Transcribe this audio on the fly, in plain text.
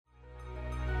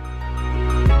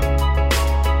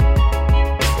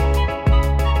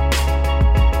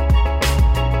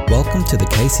to the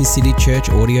Casey City Church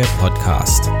audio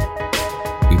podcast.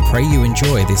 We pray you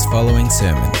enjoy this following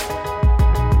sermon.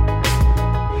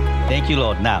 Thank you,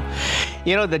 Lord. Now,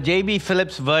 the J.B.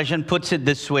 Phillips version puts it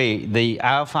this way, the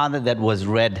Our Father that was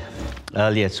read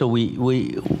earlier. So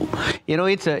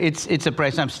it's a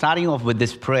prayer. So I'm starting off with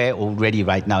this prayer already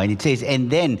right now. And it says, and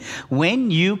then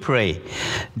when you pray,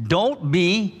 don't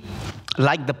be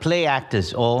like the play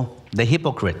actors or the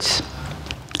hypocrites.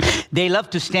 They love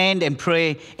to stand and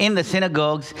pray in the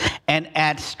synagogues and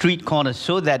at street corners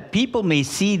so that people may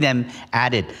see them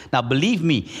at it. Now, believe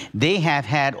me, they have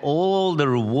had all the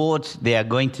rewards they are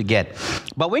going to get.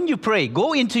 But when you pray,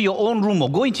 go into your own room or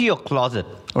go into your closet,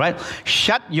 right?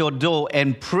 Shut your door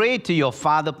and pray to your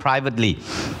Father privately.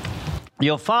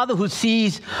 Your Father who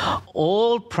sees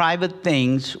all private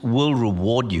things will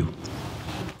reward you.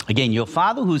 Again, your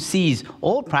Father who sees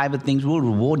all private things will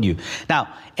reward you. Now,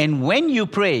 and when you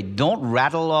pray, don't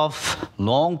rattle off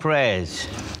long prayers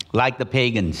like the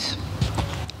pagans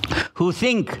who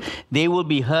think they will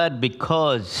be heard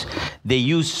because they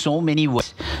use so many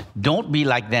words. Don't be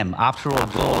like them. After all,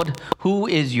 God, who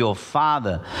is your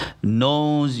Father,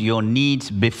 knows your needs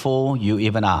before you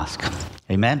even ask.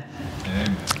 Amen?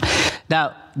 Amen.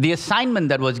 Now, the assignment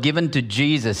that was given to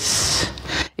Jesus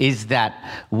is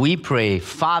that we pray,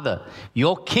 Father,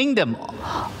 your kingdom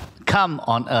come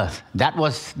on earth. That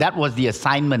was the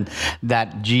assignment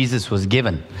that Jesus was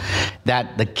given,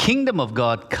 that the kingdom of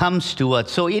God comes to earth.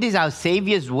 So it is our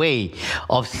Savior's way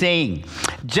of saying,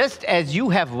 just as you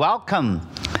have welcomed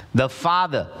the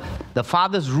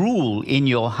Father's rule in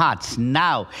your hearts,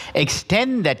 now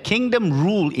extend that kingdom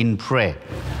rule in prayer.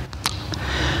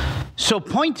 So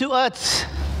point to earth's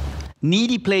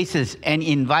needy places and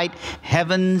invite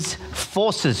heaven's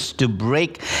forces to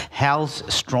break hell's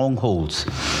strongholds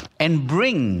and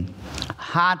bring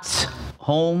hearts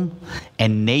home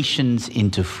and nations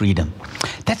into freedom.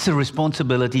 That's the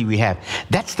responsibility we have.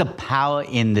 That's the power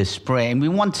in this prayer. And we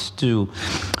want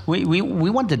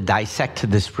to dissect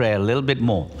this prayer a little bit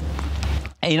more.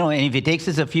 And if it takes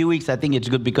us a few weeks, I think it's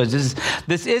good because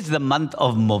this is the month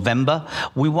of November.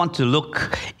 We want to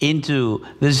look into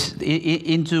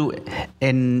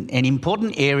an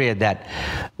important area that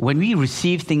when we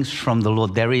receive things from the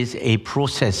Lord, there is a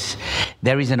process,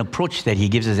 there is an approach that He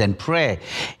gives us, and prayer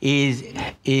is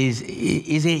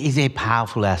a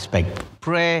powerful aspect.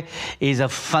 Prayer is a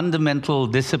fundamental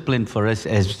discipline for us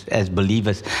as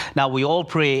believers. Now, we all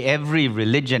pray. Every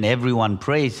religion, everyone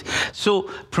prays. So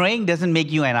praying doesn't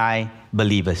make you and I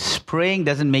believers. Praying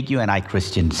doesn't make you and I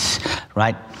Christians,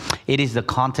 right? It is the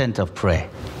content of prayer.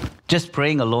 Just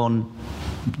praying alone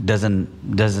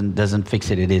doesn't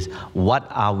fix it. It is, what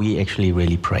are we actually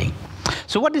really praying?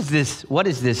 So what is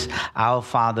this Our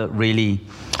Father really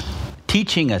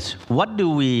teaching us? What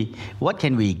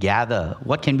can we gather?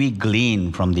 What can we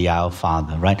glean from the Our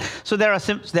Father, right? So there are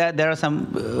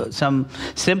some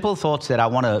simple thoughts that I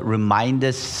want to remind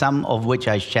us, some of which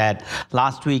I shared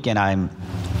last week, and I'm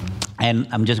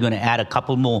just going to add a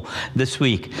couple more this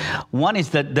week. One is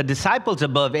that the disciples,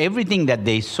 above everything that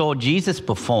they saw Jesus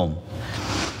perform,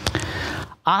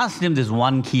 asked Him this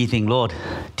one key thing: Lord,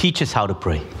 teach us how to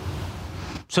pray.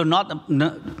 So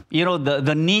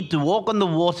the need to walk on the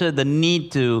water, the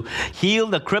need to heal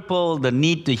the cripple, the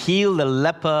need to heal the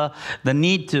leper, the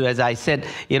need to, as I said,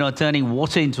 turning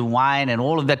water into wine and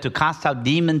all of that, to cast out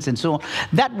demons and so on.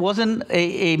 That wasn't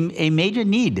a major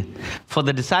need for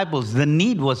the disciples. The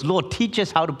need was, Lord, teach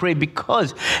us how to pray,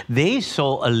 because they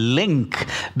saw a link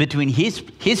between his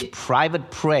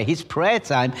private prayer, his prayer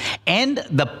time, and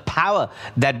the power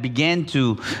that began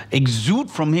to exude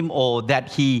from Him, or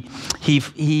that he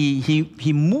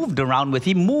moved around with.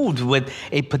 He moved with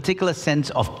a particular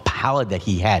sense of power that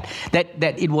He had. That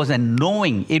it was a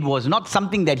knowing. It was not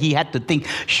something that He had to think,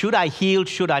 should I heal,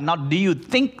 should I not? Do you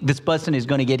think this person is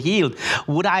going to get healed?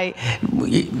 Would I,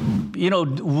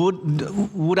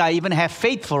 would I even have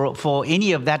faith for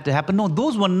any of that to happen? No,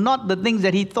 those were not the things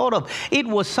that He thought of. It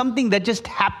was something that just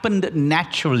happened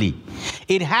naturally.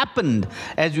 It happened,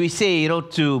 as we say,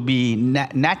 to be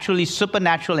naturally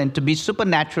supernatural and to be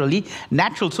supernaturally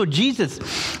natural. So Jesus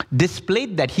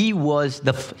displayed that He was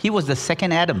the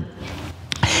second Adam.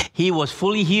 He was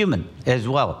fully human as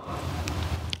well,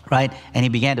 right? And He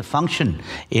began to function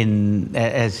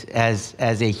as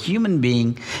a human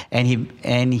being, and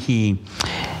he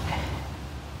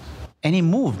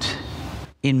moved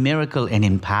in miracle and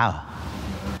in power.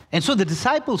 And so the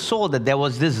disciples saw that there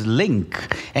was this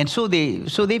link, And so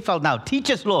they felt, now teach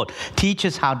us, Lord, teach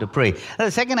us how to pray. Now,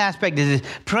 the second aspect is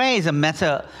prayer is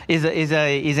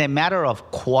a matter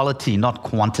of quality, not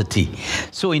quantity.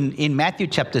 So in Matthew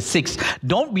chapter 6,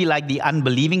 don't be like the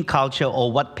unbelieving culture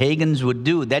or what pagans would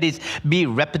do. That is, be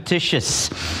repetitious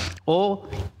or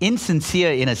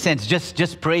insincere in a sense.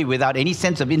 Just pray without any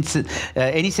sense of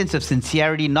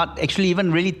sincerity, not actually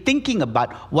even really thinking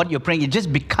about what you're praying. It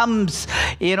just becomes,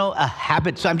 a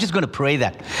habit. So I'm just going to pray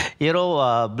that.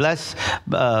 Bless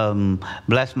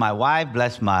my wife,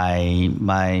 bless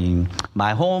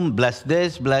my home, bless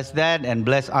this, bless that, and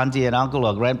bless auntie and uncle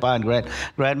or grandpa and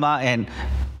grandma, and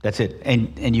that's it.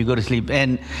 And you go to sleep.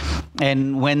 And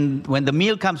when the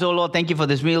meal comes, oh Lord, thank you for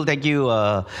this meal. Thank you.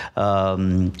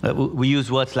 We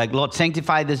use words like, Lord,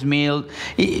 sanctify this meal.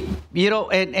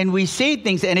 And we say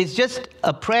things, and it's just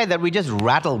a prayer that we just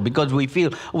rattle because we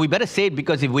feel we better say it,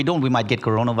 because if we don't, we might get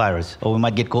coronavirus or we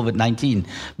might get COVID-19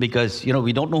 because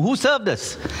we don't know who served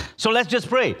us. So let's just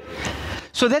pray.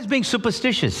 So that's being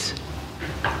superstitious.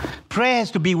 Prayer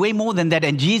has to be way more than that,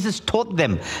 and Jesus taught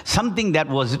them something that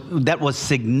was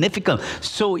significant.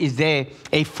 So is there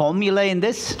a formula in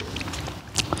this?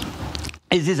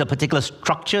 Is this a particular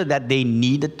structure that they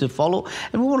needed to follow?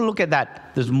 And we want to look at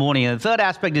that this morning. And the third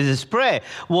aspect is this: prayer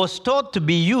was taught to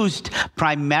be used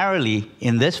primarily,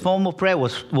 in this form of prayer,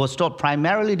 was taught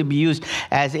primarily to be used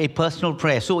as a personal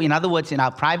prayer. So in other words, in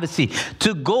our privacy,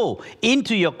 to go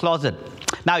into your closet.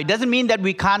 Now, it doesn't mean that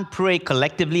we can't pray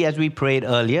collectively as we prayed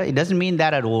earlier. It doesn't mean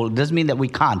that at all. It doesn't mean that we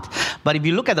can't. But if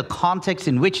you look at the context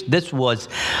in which this was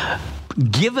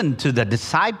given to the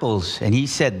disciples, and he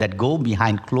said that go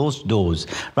behind closed doors,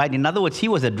 right? In other words, he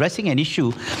was addressing an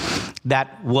issue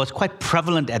that was quite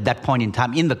prevalent at that point in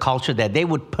time in the culture, that they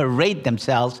would parade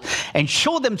themselves and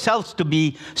show themselves to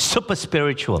be super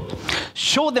spiritual,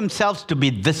 show themselves to be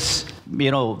this,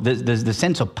 the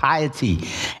sense of piety.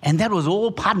 And that was all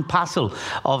part and parcel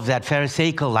of that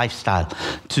Pharisaical lifestyle,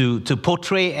 to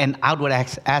portray an outward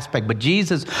aspect. But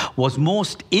Jesus was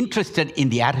most interested in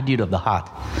the attitude of the heart.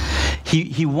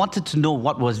 He wanted to know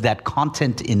what was that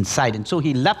content inside. And so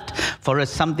he left for us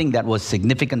something that was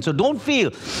significant. So don't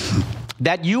feel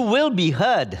that you will be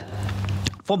heard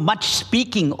for much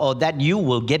speaking, or that you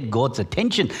will get God's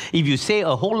attention if you say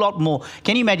a whole lot more.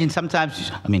 Can you imagine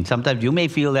sometimes you may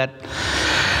feel that,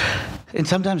 and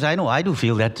sometimes I know I do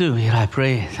feel that too. I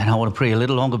pray, and I want to pray a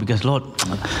little longer because, Lord,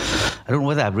 I don't know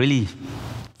whether I've really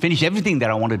finished everything that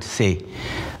I wanted to say.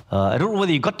 I don't know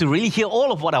whether you got to really hear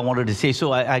all of what I wanted to say.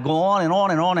 So I go on and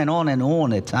on and on and on and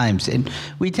on at times. And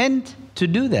we tend to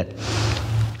do that.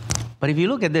 But if you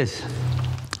look at this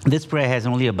prayer has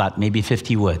only about maybe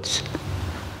 50 words.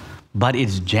 But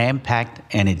it's jam-packed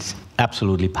and it's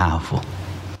absolutely powerful.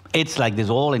 It's like this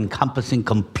all-encompassing,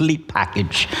 complete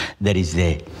package that is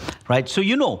there, right? So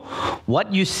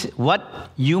what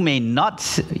you may not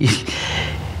say,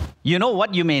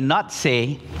 what you may not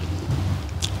say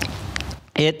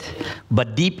it,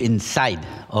 but deep inside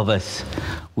of us,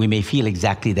 we may feel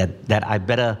exactly that I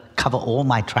better cover all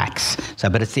my tracks. So I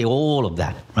better say all of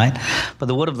that, right? But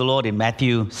the word of the Lord in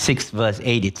Matthew 6, verse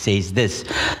 8, it says this: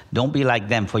 don't be like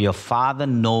them, for your Father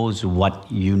knows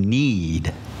what you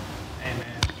need. Amen.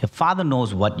 Your Father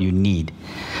knows what you need.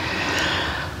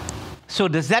 So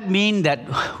does that mean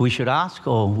that we should ask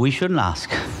or we shouldn't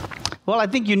ask? Well, I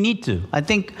think you need to. I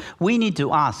think we need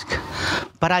to ask.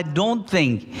 But I don't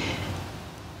think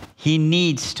he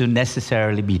needs to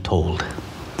necessarily be told.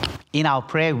 In our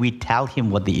prayer, we tell him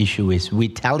what the issue is. We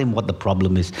tell him what the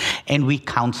problem is. And we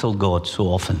counsel God so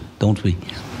often, don't we?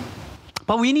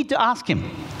 But we need to ask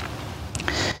him.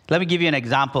 Let me give you an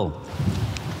example.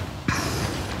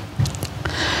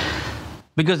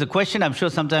 Because the question, I'm sure,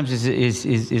 sometimes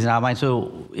is in our mind,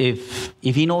 so if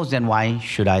he knows, then why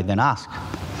should I then ask?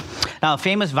 Now, a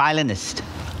famous violinist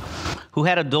who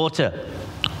had a daughter,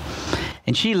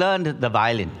 and she learned the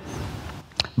violin,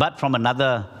 but from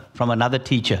another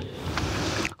teacher,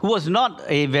 who was not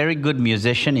a very good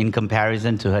musician in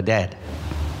comparison to her dad.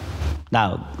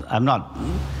 Now, I'm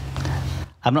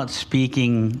not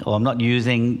speaking, or I'm not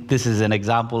using this as an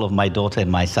example of my daughter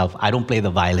and myself. I don't play the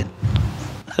violin.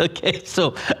 Okay,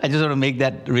 so I just want to make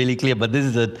that really clear. But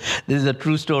this is a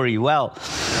true story. Well,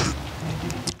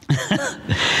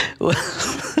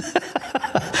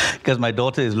 because my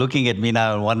daughter is looking at me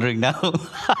now and wondering now.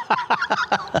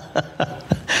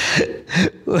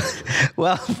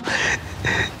 Well,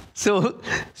 so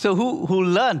who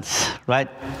learns, right?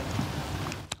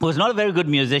 Was not a very good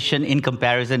musician in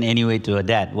comparison anyway to her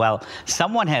dad. Well,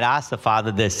 someone had asked the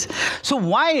father this: so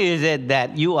why is it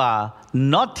that you are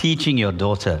not teaching your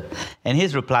daughter And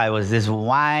his reply was this: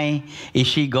 why is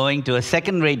she going to a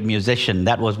second-rate musician?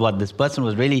 That was what this person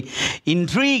was really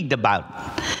intrigued about.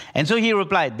 And so he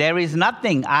replied, there is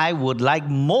nothing I would like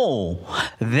more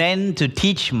than to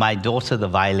teach my daughter the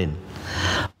violin.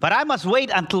 But I must wait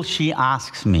until she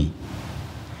asks me.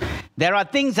 There are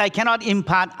things I cannot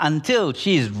impart until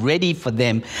she is ready for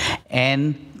them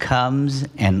and comes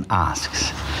and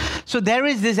asks. So there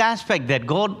is this aspect that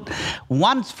God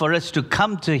wants for us to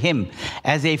come to Him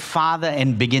as a father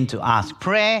and begin to ask.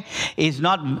 Prayer is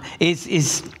not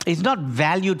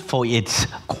valued for its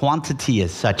quantity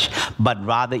as such, but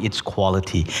rather its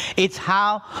quality. It's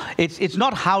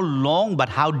not how long, but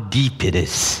how deep it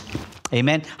is.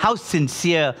 Amen. How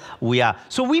sincere we are.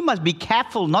 So we must be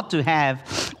careful not to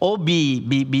have or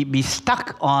be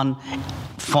stuck on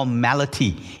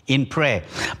formality in prayer.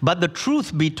 But the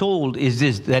truth be told is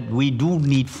this, that we do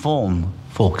need form,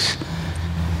 folks.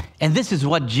 And this is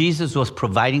what Jesus was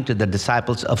providing to the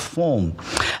disciples, a form.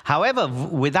 However,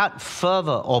 without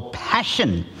fervor or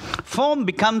passion, form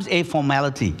becomes a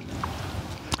formality.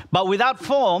 But without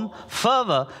form,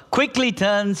 fervor quickly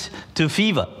turns to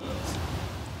fever.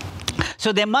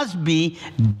 So there must be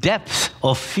depth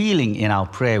of feeling in our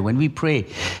prayer. When we pray,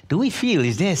 do we feel,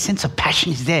 is there a sense of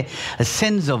passion? Is there a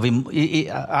sense of,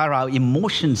 are our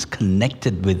emotions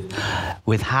connected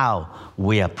with how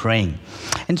we are praying?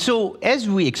 And so as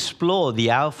we explore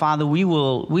the Our Father, we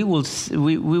will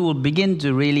begin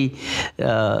to really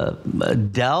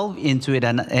delve into it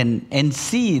and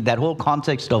see that whole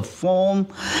context of form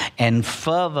and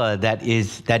fervor that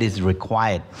is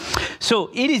required. So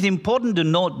it is important to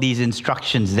note these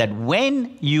instructions that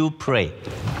when you pray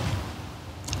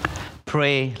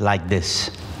like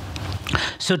this.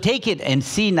 So take it and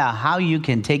see now how you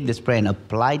can take this prayer and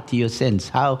apply it to your sense.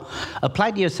 Apply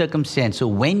it to your circumstance. So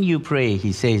when you pray,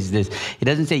 he says this. He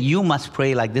doesn't say you must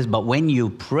pray like this, but when you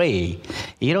pray,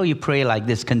 you pray like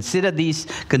this. Consider these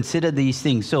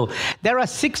things. So there are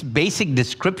 6 basic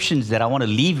descriptions that I want to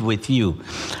leave with you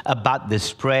about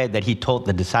this prayer that he taught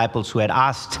the disciples who had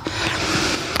asked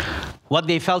what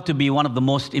they felt to be one of the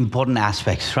most important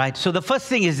aspects, right? So the first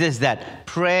thing is this, that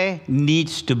prayer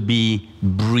needs to be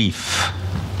brief.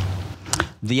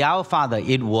 The Our Father,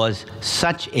 it was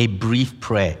such a brief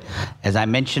prayer. As I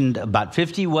mentioned, about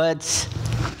 50 words,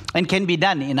 and can be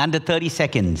done in under 30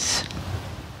 seconds.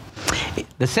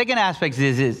 The second aspect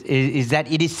is that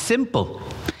it is simple.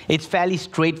 It's fairly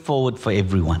straightforward for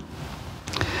everyone.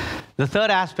 The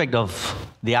third aspect of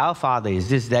the Our Father is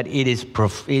this, that it is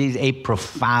a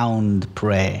profound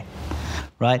prayer,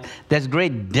 right? There's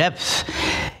great depth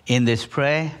in this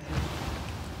prayer.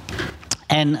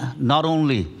 And not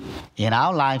only in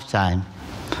our lifetime,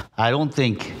 I don't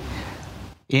think,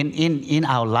 in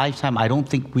our lifetime, I don't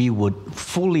think we would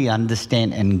fully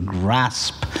understand and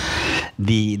grasp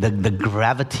the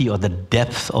gravity or the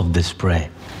depth of this prayer.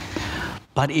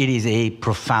 But it is a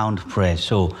profound prayer.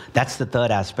 So that's the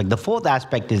third aspect. The fourth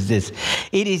aspect is this.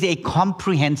 It is a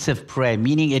comprehensive prayer,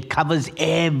 meaning it covers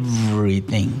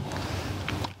everything,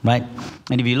 right?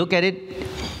 And if you look at it,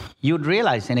 you'd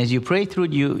realize, and as you pray through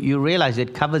it, you realize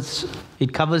it covers.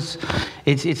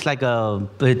 It's like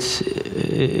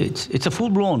it's a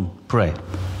full-blown prayer.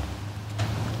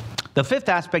 The fifth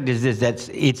aspect is this, that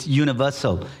it's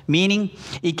universal, meaning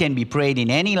it can be prayed in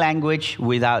any language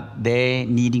without there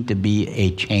needing to be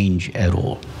a change at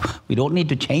all. We don't need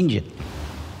to change it.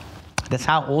 That's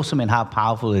how awesome and how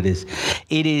powerful it is.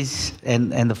 It is,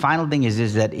 and the final thing is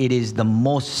this, that it is the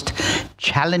most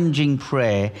challenging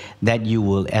prayer that you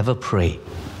will ever pray.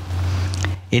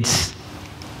 It's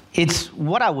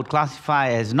what I would classify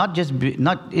as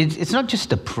it's not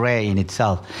just a prayer in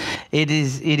itself. It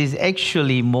is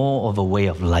actually more of a way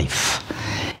of life.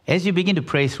 As you begin to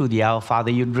pray through the Our Father,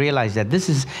 you'd realize that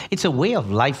it's a way of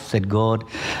life that God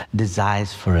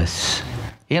desires for us.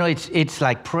 It's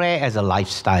like prayer as a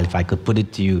lifestyle, if I could put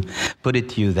it to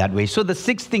you that way. So the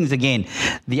 6 things again,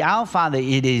 the Our Father,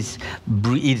 it's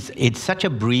such a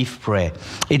brief prayer.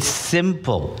 It's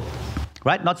simple.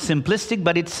 Right? Not simplistic,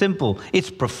 but it's simple. It's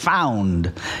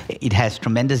profound. It has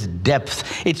tremendous depth.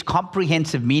 It's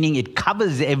comprehensive, meaning it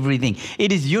covers everything.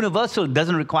 It is universal. It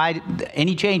doesn't require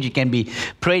any change. It can be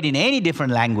prayed in any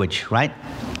different language, right?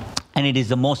 And it is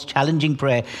the most challenging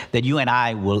prayer that you and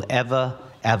I will ever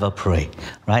pray,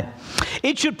 right?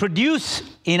 It should produce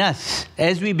in us,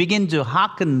 as we begin to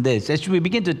hearken this, as we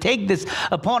begin to take this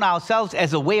upon ourselves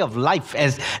as a way of life,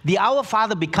 as the Our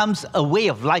Father becomes a way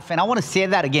of life. And I want to say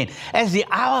that again. As the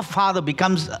Our Father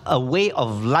becomes a way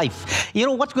of life,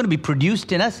 what's going to be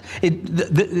produced in us?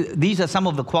 These are some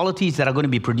of the qualities that are going to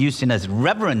be produced in us.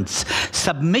 Reverence,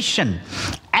 submission,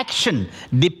 action,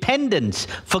 dependence,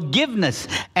 forgiveness,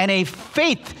 and a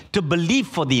faith to believe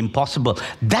for the impossible.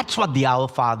 That's what the Our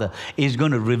Father is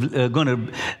going to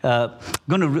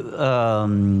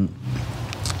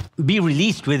be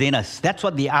released within us. That's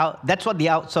what the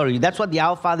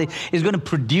Our Father is going to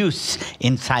produce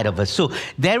inside of us. So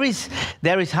there is,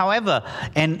 however,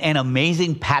 an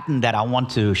amazing pattern that I want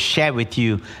to share with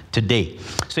you today.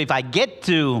 So if I get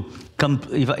to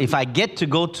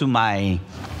go to my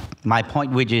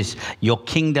point, which is your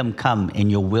kingdom come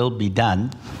and your will be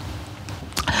done.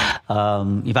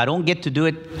 If I don't get to do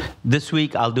it this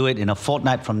week, I'll do it in a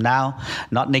fortnight from now,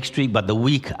 not next week, but the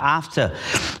week after.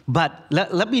 But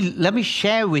let me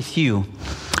share with you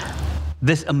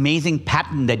this amazing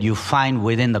pattern that you find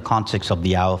within the context of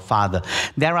the Our Father.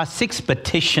 There are 6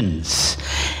 petitions,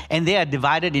 and they are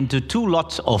divided into 2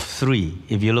 lots of 3,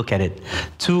 if you look at it.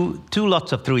 Two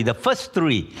lots of 3. The first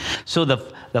 3, so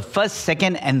the first,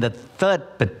 second, and the third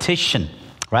petition,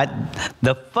 right?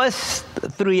 The first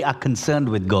 3 are concerned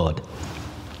with God,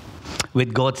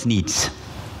 with God's needs.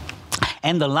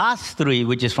 And the last 3,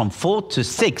 which is from 4 to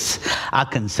 6, are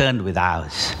concerned with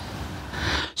ours.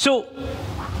 So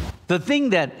the thing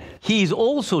that He's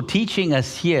also teaching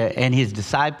us here and His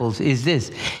disciples is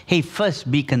this: hey, first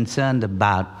be concerned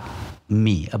about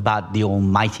me, about the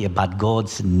Almighty, about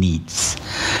God's needs.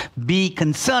 Be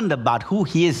concerned about who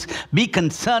He is. Be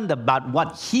concerned about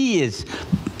what He is,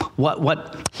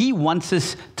 what He wants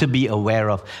us to be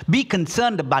aware of. Be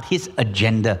concerned about His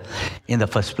agenda in the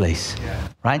first place,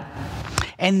 right?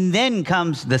 And then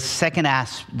comes the second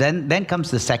then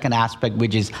comes the second aspect,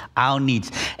 which is our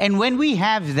needs. And when we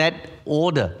have that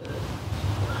order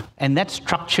and that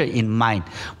structure in mind,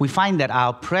 we find that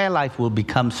our prayer life will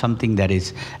become something that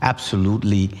is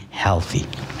absolutely healthy,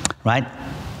 right?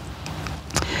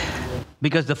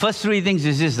 Because the first 3 things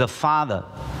is the Father.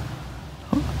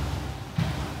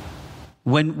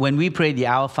 When we pray the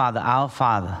Our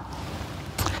Father,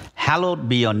 hallowed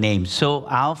be your name. So,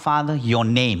 Our Father, your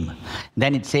name.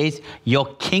 Then it says, your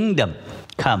kingdom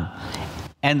come.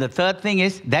 And the third thing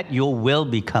is that your will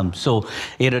become. So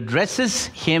it addresses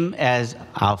Him as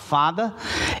our Father.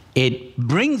 It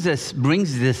brings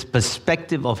this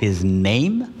perspective of His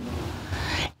name,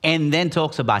 and then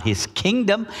talks about His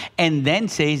kingdom, and then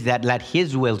says that let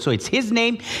His will. So it's His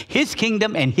name, His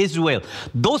kingdom, and His will.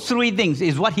 Those 3 things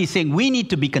is what He's saying we need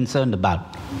to be concerned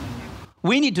about.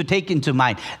 We need to take into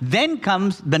mind. Then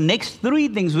comes the next 3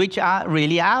 things which are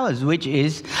really ours, which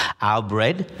is our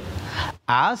bread,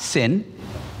 our sin,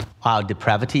 our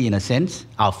depravity in a sense,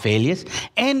 our failures,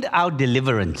 and our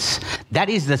deliverance. That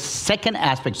is the second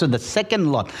aspect. So the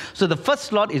second lot. So the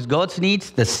first lot is God's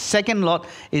needs. The second lot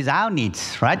is our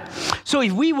needs, right? So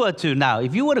if you were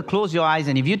to close your eyes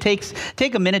and if you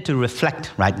take a minute to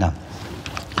reflect right now.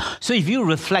 So if you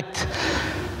reflect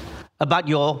about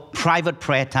your private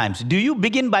prayer times, do you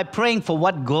begin by praying for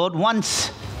what God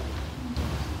wants?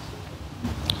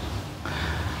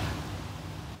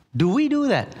 Do we do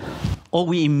that? Or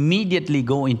we immediately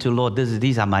go into, Lord,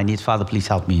 these are my needs. Father, please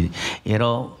help me.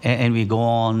 And we go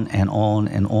on and on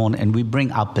and on, and we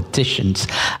bring our petitions,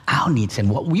 our needs, and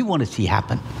what we want to see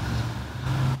happen.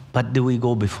 But do we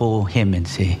go before Him and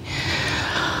say,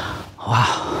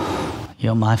 wow,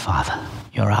 you're my Father.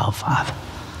 You're our Father.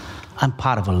 I'm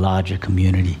part of a larger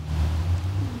community.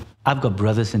 I've got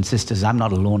brothers and sisters. I'm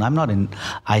not alone. I'm not in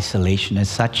isolation as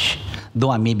such,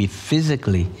 though I may be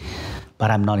physically, but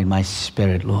I'm not in my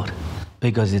spirit, Lord,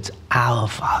 because it's our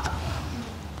Father.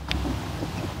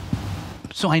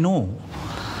 So I know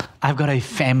I've got a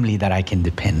family that I can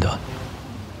depend on.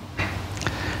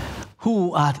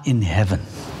 Who art in heaven,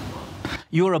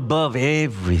 you're above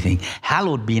everything.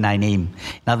 Hallowed be thy name.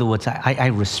 In other words, I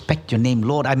respect your name,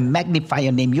 Lord. I magnify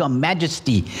your name, your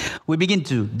majesty. We begin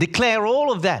to declare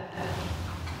all of that.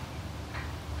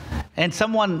 And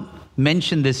someone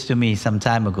mentioned this to me some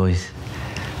time ago,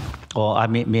 or I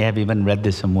may have even read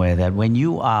this somewhere, that when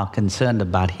you are concerned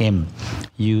about Him,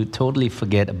 you totally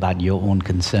forget about your own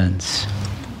concerns,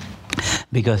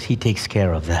 because He takes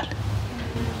care of that.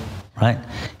 Right?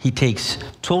 He takes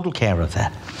total care of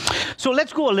that. So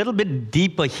let's go a little bit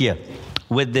deeper here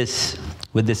with this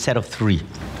set of 3.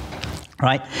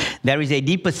 Right? There is a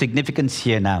deeper significance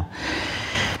here now.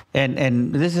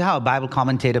 And this is how a Bible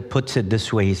commentator puts it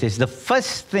this way. He says, the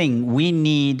first thing we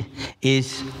need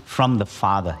is from the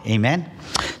Father. Amen?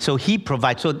 So He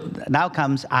provides. So now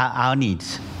comes our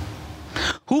needs.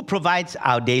 Who provides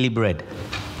our daily bread?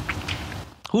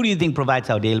 Who do you think provides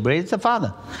our daily bread? It's the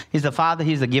Father. He's the Father.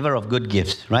 He's the giver of good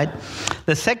gifts, right?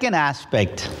 The second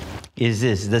aspect is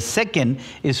this. The second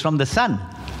is from the Son.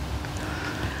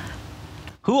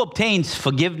 Who obtains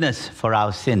forgiveness for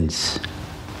our sins?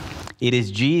 It is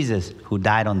Jesus who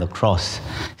died on the cross.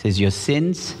 It says, your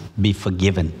sins be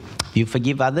forgiven. You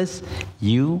forgive others,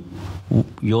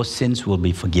 your sins will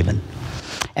be forgiven.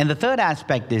 And the third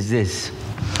aspect is this.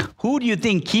 Who do you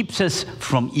think keeps us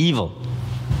from evil?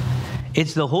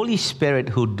 It's the Holy Spirit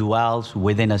who dwells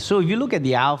within us. So if you look at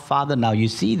the Our Father now, you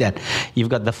see that you've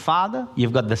got the Father,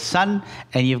 you've got the Son,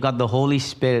 and you've got the Holy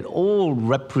Spirit all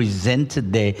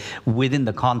represented there within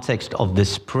the context of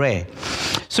this prayer.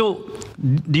 So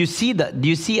do you see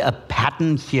a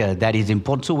pattern here that is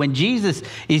important? So when Jesus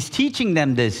is teaching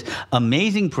them this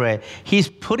amazing prayer, he's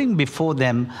putting before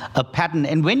them a pattern.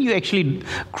 And when you actually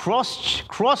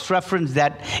cross-reference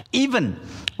that, even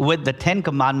with the 10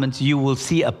 Commandments, you will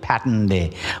see a pattern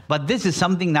there. But this is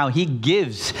something now he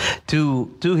gives to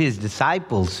his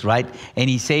disciples, right? And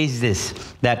he says this,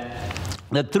 that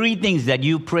the three things that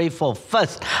you pray for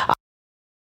first,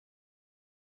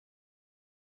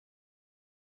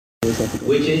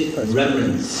 which is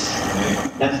reverence.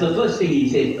 That's the first thing he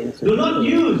says. Do not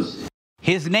use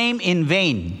his name in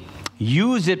vain.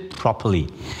 Use it properly.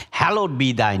 Hallowed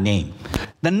be thy name.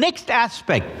 The next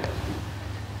aspect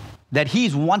that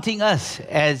he's wanting us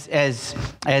as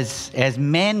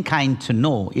mankind to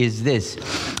know is this: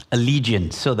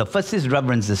 allegiance. So the first is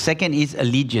reverence, the second is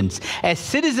allegiance. As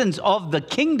citizens of the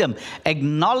kingdom,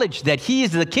 acknowledge that he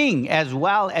is the king as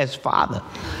well as Father.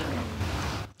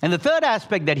 And the third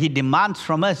aspect that he demands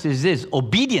from us is this: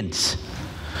 obedience.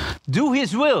 Do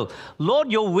his will.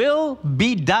 Lord, your will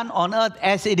be done on earth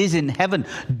as it is in heaven.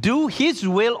 Do his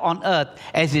will on earth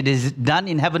as it is done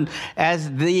in heaven.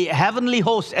 As the heavenly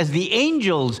hosts, as the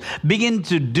angels begin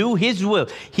to do his will,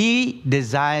 he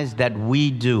desires that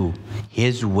we do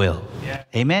his will. Yeah.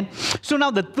 Amen. So now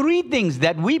the three things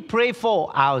that we pray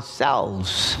for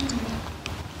ourselves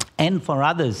and for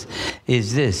others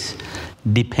is this: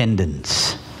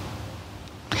 dependence.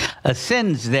 A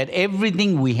sense that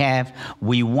everything we have,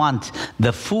 we want,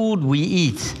 the food we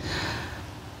eat,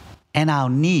 and our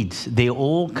needs, they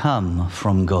all come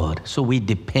from God. So we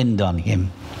depend on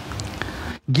him.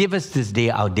 Give us this day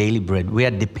our daily bread. We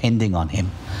are depending on him.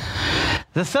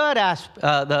 The third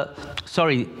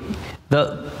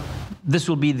this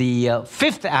will be the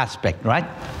fifth aspect, right?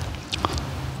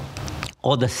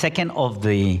 Or the second of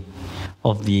the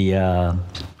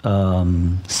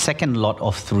second lot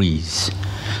of threes.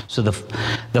 So the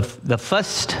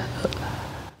first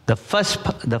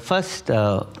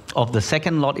of the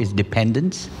second lot is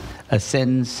dependence, a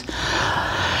sense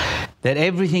that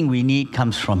everything we need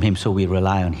comes from him, so we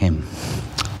rely on him.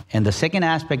 And the second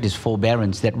aspect is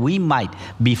forbearance, that we might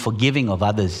be forgiving of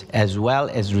others as well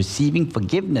as receiving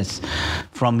forgiveness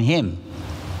from him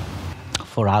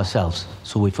for ourselves.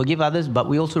 So we forgive others, but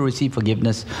we also receive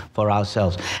forgiveness for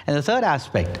ourselves. And the third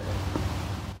aspect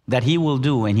that he will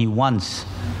do and he wants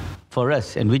for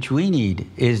us, and which we need,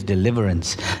 is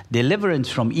deliverance. Deliverance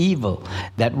from evil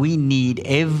that we need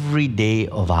every day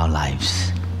of our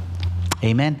lives.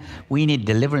 Amen. We need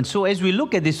deliverance. So as we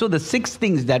look at this, so the 6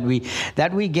 things that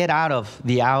we get out of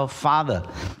the Our Father,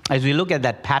 as we look at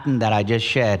that pattern that I just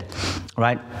shared,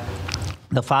 right?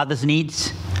 The Father's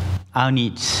needs, our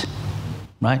needs,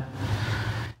 right?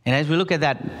 And as we look at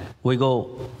that, we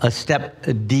go a step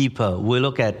deeper.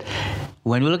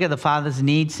 When we look at the Father's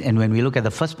needs, and when we look at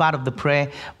the first part of the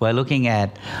prayer, we're looking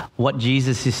at what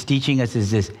Jesus is teaching us is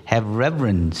this: have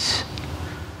reverence.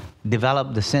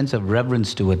 Develop the sense of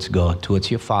reverence towards God, towards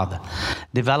your Father.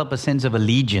 Develop a sense of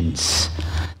allegiance,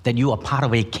 that you are part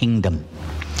of a kingdom.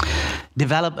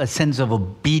 Develop a sense of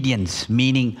obedience,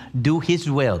 meaning do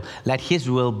his will, let his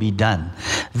will be done.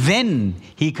 Then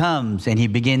he comes and he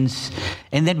begins,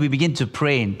 and then we begin to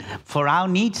pray for our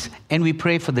needs, and we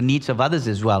pray for the needs of others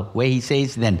as well, where he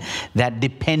says then that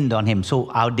depend on him.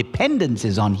 So our dependence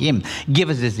is on him. Give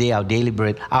us this day our daily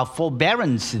bread. Our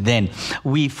forbearance, then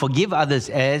we forgive others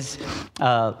as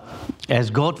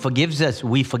God forgives us,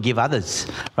 we forgive others,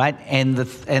 right? And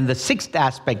the sixth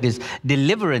aspect is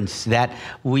deliverance, that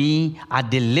we are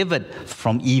delivered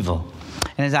from evil.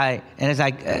 And as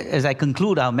I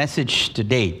conclude our message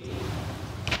today,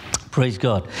 praise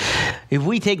God, if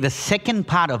we take the second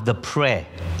part of the prayer,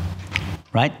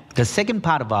 right? The second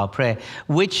part of our prayer,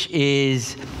 which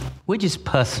is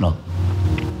personal,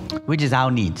 which is our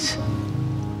needs.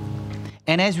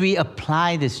 And as we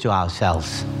apply this to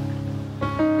ourselves,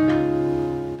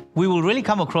 we will really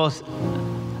come across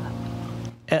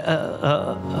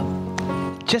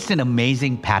just an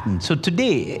amazing pattern. So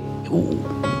today,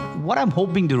 what I'm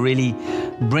hoping to really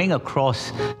bring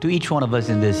across to each one of us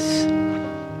in this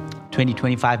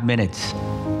 20-25 minutes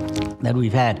that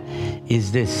we've had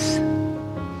is this: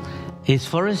 is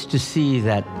for us to see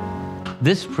that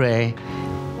this prayer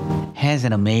has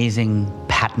an amazing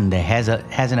pattern there, has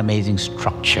an amazing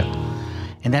structure.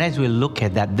 And then as we look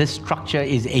at that, this structure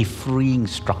is a freeing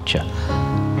structure.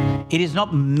 It is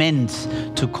not meant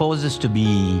to cause us to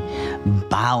be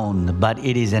bound, but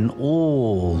it is an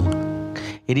all.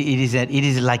 It is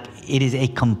a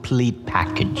complete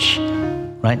package,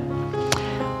 right?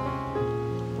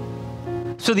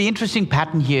 So the interesting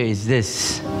pattern here is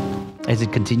this, as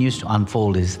it continues to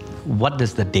unfold, is what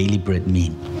does the daily bread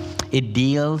mean? It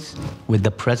deals with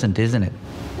the present, isn't it?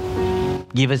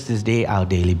 Give us this day our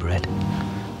daily bread.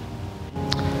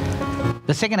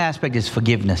 The second aspect is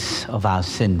forgiveness of our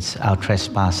sins, our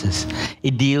trespasses.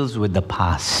 It deals with the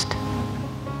past.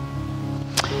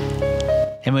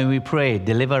 And when we pray,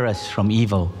 deliver us from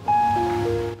evil,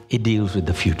 it deals with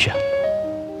the future.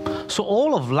 So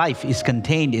all of life is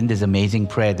contained in this amazing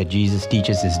prayer that Jesus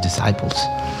teaches his disciples.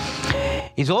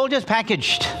 It's all just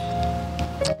packaged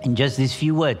in just these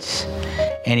few words,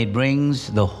 and it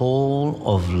brings the whole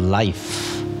of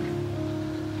life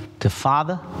to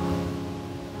Father,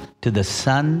 to the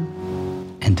Son,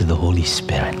 and to the Holy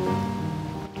Spirit.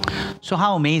 So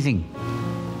how amazing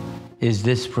is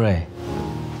this prayer?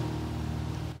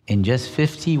 In just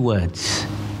 50 words.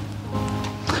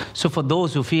 So for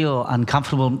those who feel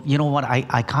uncomfortable, you know what,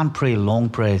 I can't pray long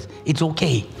prayers. It's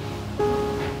okay.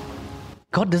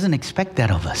 God doesn't expect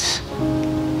that of us.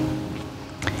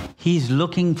 He's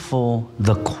looking for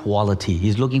the quality.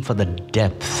 He's looking for the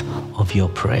depth of your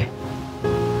prayer.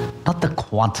 Not the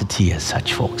quantity as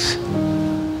such, folks.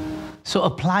 So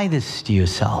apply this to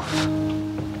yourself.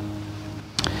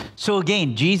 So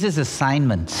again, Jesus'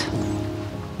 assignment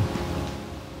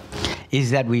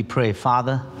is that we pray,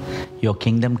 Father, your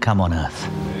kingdom come on earth.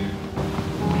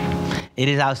 It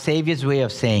is our Savior's way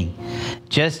of saying,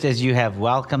 just as you have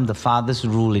welcomed the Father's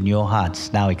rule in your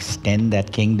hearts, now extend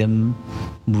that kingdom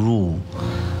rule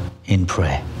in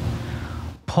prayer.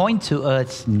 Point to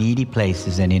earth's needy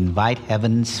places and invite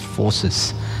heaven's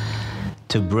forces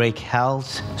to break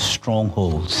hell's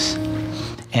strongholds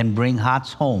and bring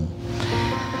hearts home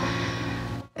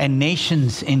and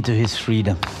nations into his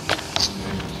freedom.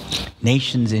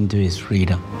 Nations into his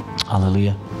freedom.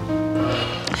 Hallelujah.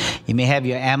 You may have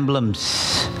your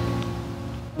emblems,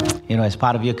 as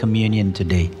part of your communion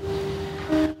today.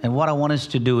 And what I want us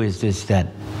to do is this, that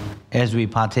as we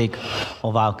partake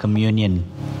of our communion,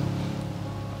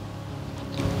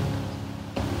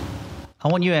 I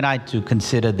want you and I to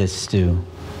consider this, to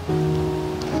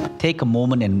take a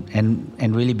moment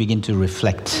and really begin to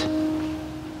reflect.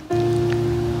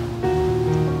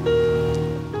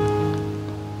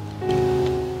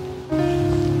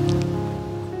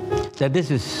 That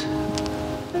this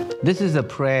is a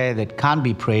prayer that can't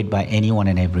be prayed by anyone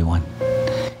and everyone.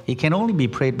 It can only be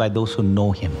prayed by those who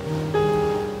know him.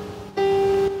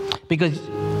 Because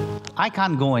I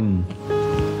can't go and,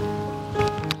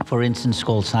 for instance,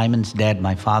 call Simon's dad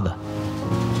my father.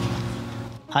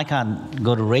 I can't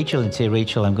go to Rachel and say,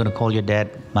 Rachel, I'm going to call your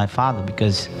dad my father,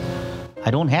 because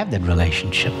I don't have that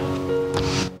relationship.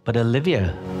 But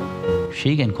Olivia,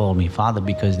 she can call me father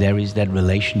because there is that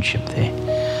relationship there.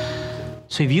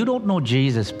 So if you don't know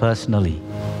Jesus personally,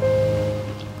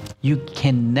 you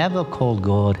can never call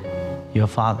God your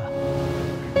Father.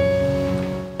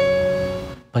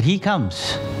 But he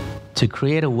comes to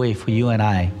create a way for you and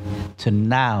I to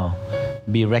now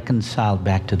be reconciled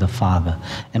back to the Father.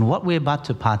 And what we're about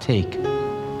to partake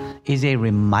is a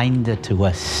reminder to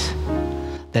us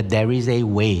that there is a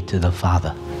way to the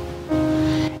Father.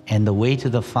 And the way to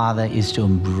the Father is to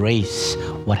embrace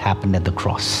what happened at the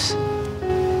cross.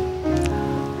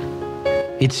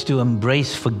 It's to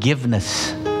embrace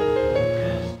forgiveness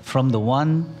from the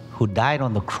one who died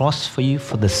on the cross for you,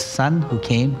 for the Son who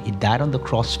came. He died on the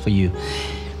cross for you.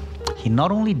 He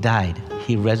not only died,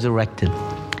 he resurrected.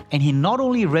 And he not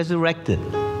only resurrected,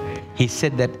 he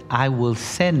said that I will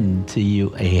send to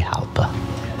you a helper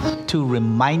to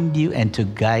remind you and to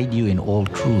guide you in all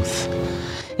truth.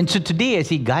 And so today, as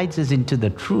he guides us into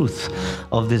the truth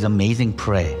of this amazing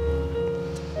prayer,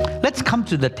 let's come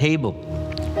to the table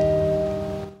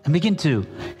and begin to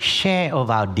share of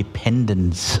our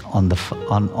dependence on the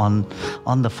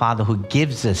Father who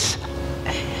gives us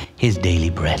his daily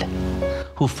bread,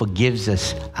 who forgives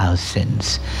us our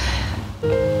sins,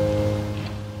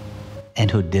 and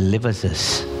who delivers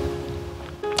us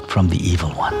from the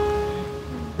evil one.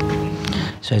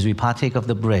 So as we partake of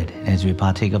the bread, and as we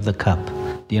partake of the cup,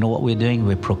 do you know what we're doing?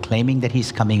 We're proclaiming that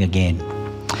he's coming again.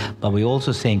 But we're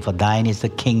also saying, for thine is the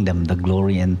kingdom, the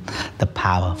glory, and the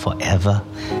power forever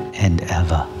and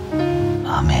ever.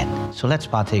 Amen. So let's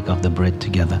partake of the bread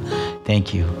together.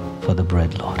 Thank you for the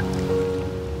bread, Lord.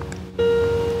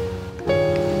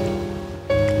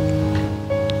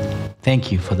 thank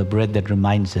you for the bread that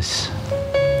reminds us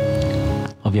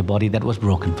of your body that was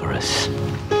broken for us.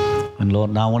 And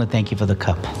Lord, now I want to thank you for the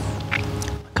cup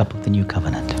of the new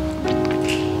covenant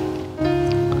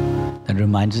that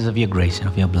reminds us of your grace and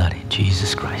of your blood in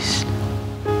Jesus Christ.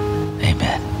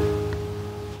 Amen.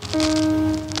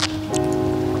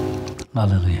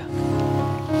 Hallelujah.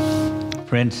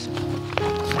 Friends,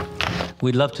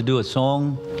 we'd love to do a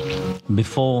song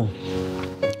before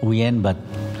we end, but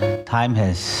time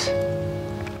has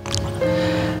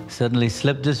certainly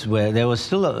slipped us where there was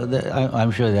still I'm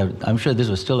sure this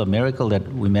was still a miracle that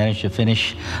we managed to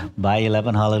finish by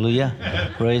 11. Hallelujah.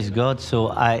 Praise God. So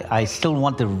I still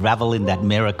want to revel in that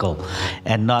miracle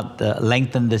and not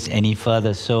lengthen this any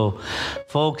further. So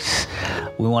folks,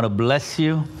 we want to bless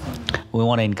you. We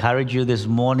want to encourage you this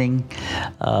morning.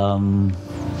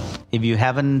 If you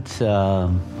haven't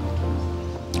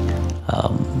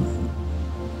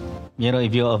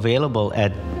if you're available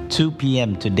at 2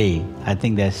 p.m. today, I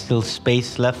think there's still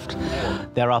space left.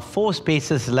 There are 4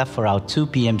 spaces left for our 2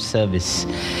 p.m. service.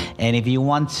 And if you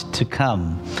want to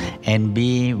come and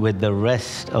be with the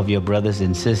rest of your brothers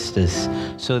and sisters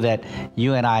so that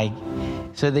you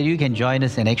can join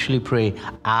us and actually pray,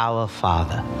 Our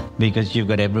Father, because you've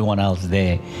got everyone else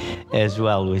there as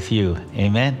well with you.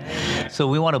 Amen. So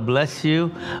we want to bless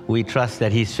you. We trust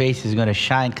that His face is going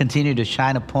to continue to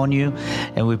shine upon you.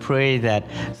 And we pray that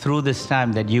through this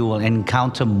time that you will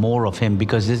encounter more of Him,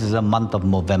 because this is a month of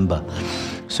November.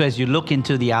 So as you look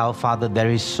into the Our Father, there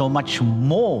is so much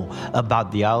more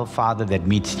about the Our Father that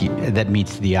meets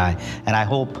the eye. And I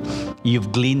hope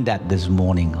you've gleaned that this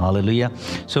morning. Hallelujah.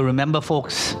 So remember,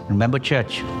 folks, remember,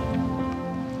 church,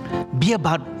 be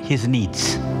about His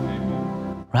needs,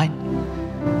 right?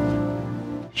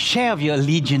 Share of your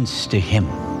allegiance to Him,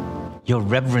 your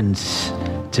reverence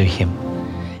to Him,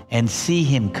 and see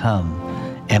Him come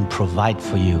and provide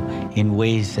for you in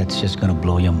ways that's just going to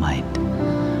blow your mind.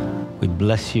 We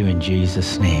bless you in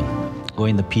Jesus' name. Go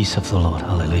in the peace of the Lord.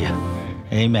 Hallelujah.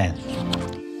 Amen.